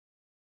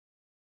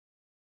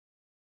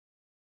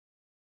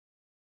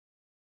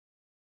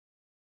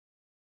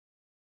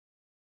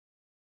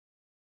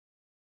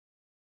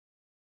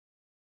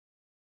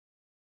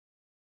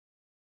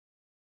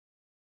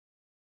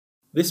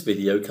This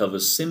video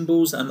covers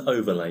symbols and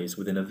overlays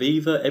within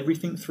Aveva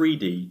Everything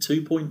 3D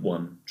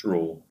 2.1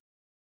 Draw.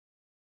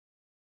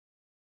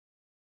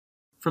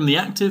 From the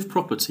Active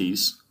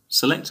Properties,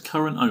 select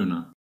Current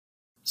Owner.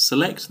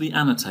 Select the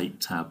Annotate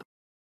tab.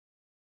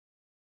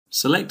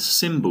 Select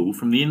Symbol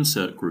from the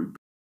Insert group.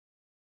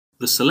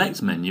 The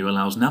Select menu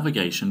allows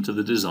navigation to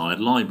the desired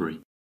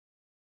library.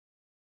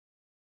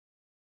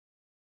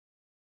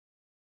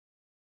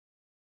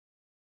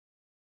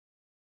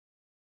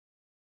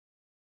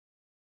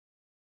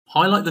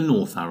 Highlight the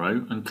north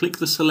arrow and click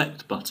the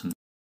Select button.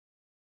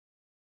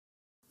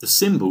 The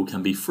symbol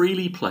can be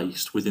freely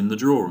placed within the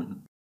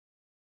drawing.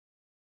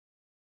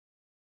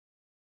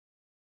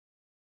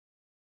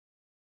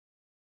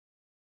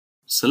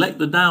 Select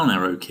the down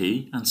arrow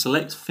key and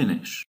select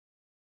Finish.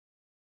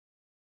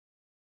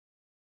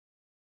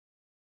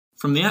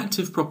 From the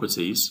Active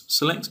Properties,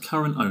 select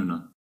Current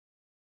Owner.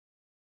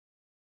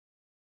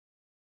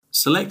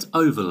 Select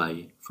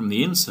Overlay from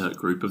the Insert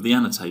group of the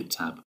Annotate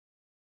tab.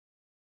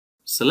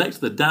 Select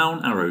the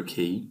down arrow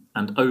key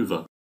and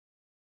Over.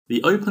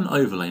 The Open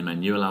Overlay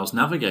menu allows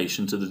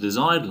navigation to the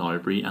desired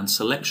library and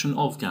selection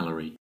of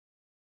gallery.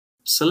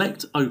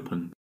 Select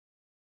Open.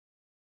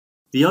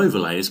 The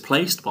overlay is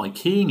placed by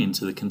keying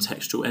into the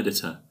contextual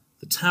editor.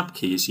 The Tab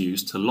key is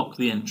used to lock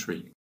the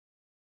entry.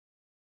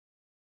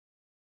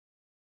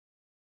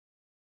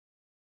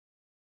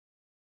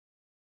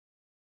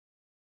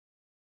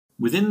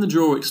 Within the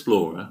Draw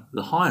Explorer,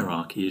 the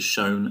hierarchy is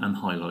shown and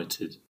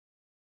highlighted.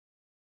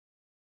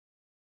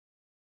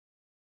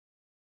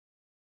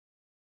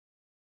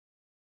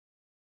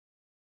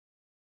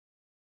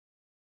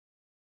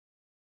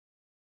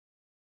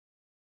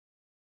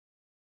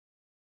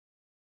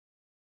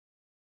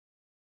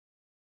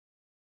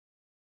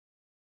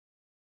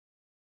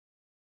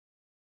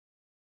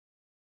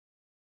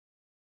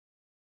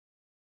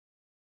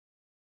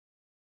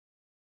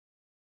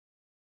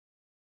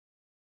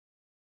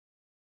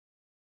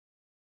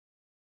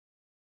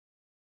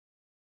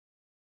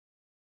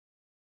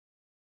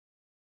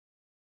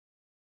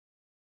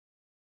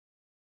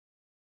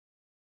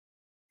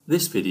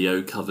 This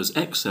video covers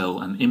Excel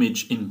and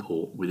image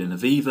import within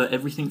Aveva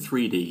Everything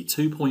 3D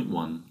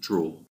 2.1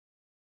 Draw.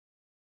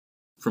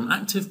 From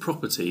Active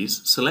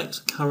Properties,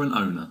 select Current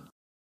Owner.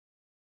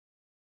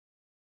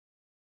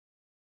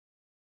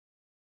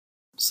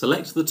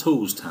 Select the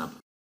Tools tab.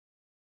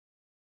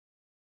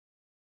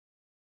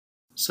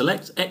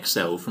 Select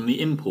Excel from the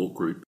Import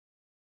group.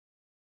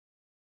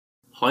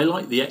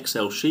 Highlight the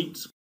Excel sheet.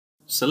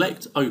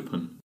 Select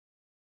Open.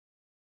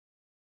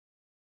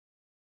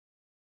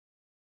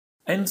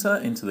 Enter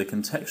into the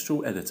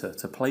contextual editor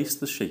to place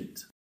the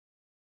sheet.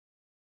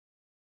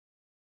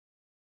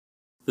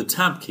 The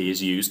Tab key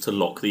is used to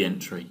lock the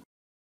entry.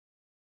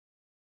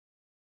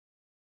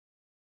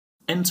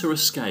 Enter a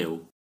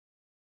scale.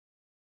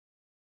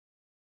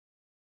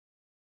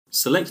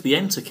 Select the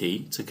Enter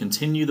key to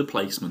continue the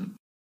placement.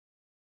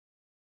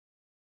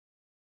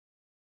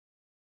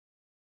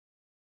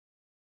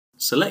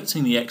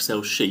 Selecting the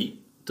Excel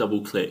sheet,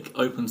 double-click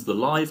opens the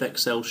live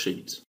Excel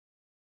sheet.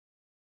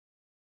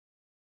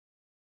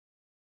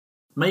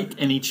 Make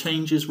any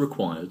changes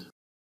required.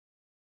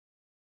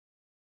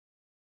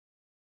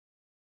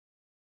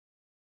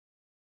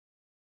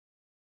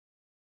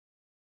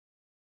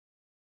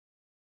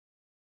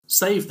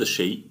 Save the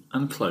sheet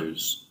and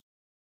close.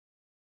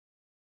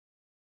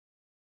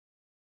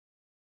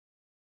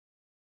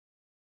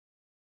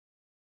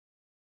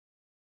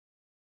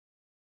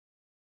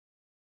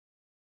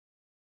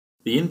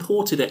 The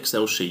imported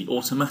Excel sheet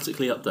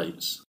automatically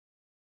updates.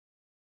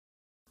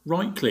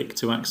 Right-click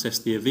to access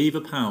the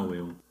Aveva Power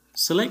Wheel.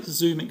 Select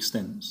Zoom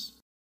Extents.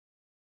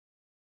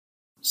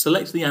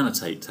 Select the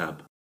Annotate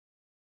tab.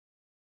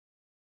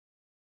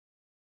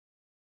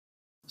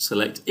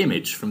 Select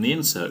Image from the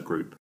Insert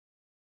group.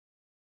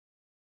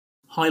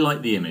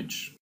 Highlight the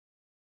image.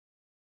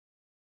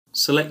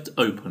 Select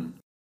Open.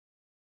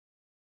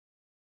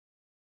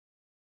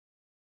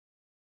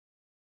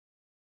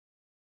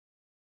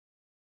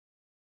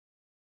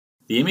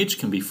 The image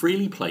can be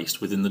freely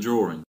placed within the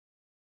drawing.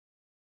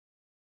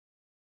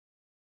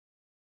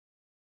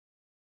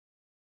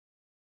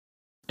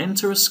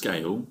 Enter a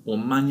scale or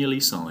manually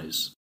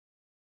size.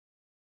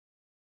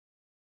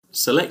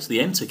 Select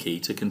the Enter key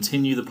to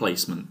continue the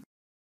placement.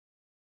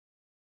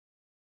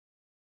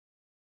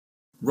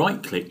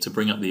 Right-click to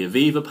bring up the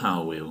Aveva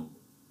Power Wheel.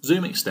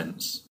 Zoom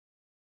Extents.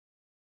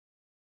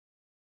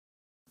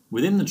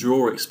 Within the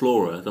Draw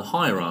Explorer, the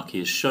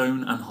hierarchy is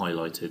shown and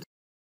highlighted.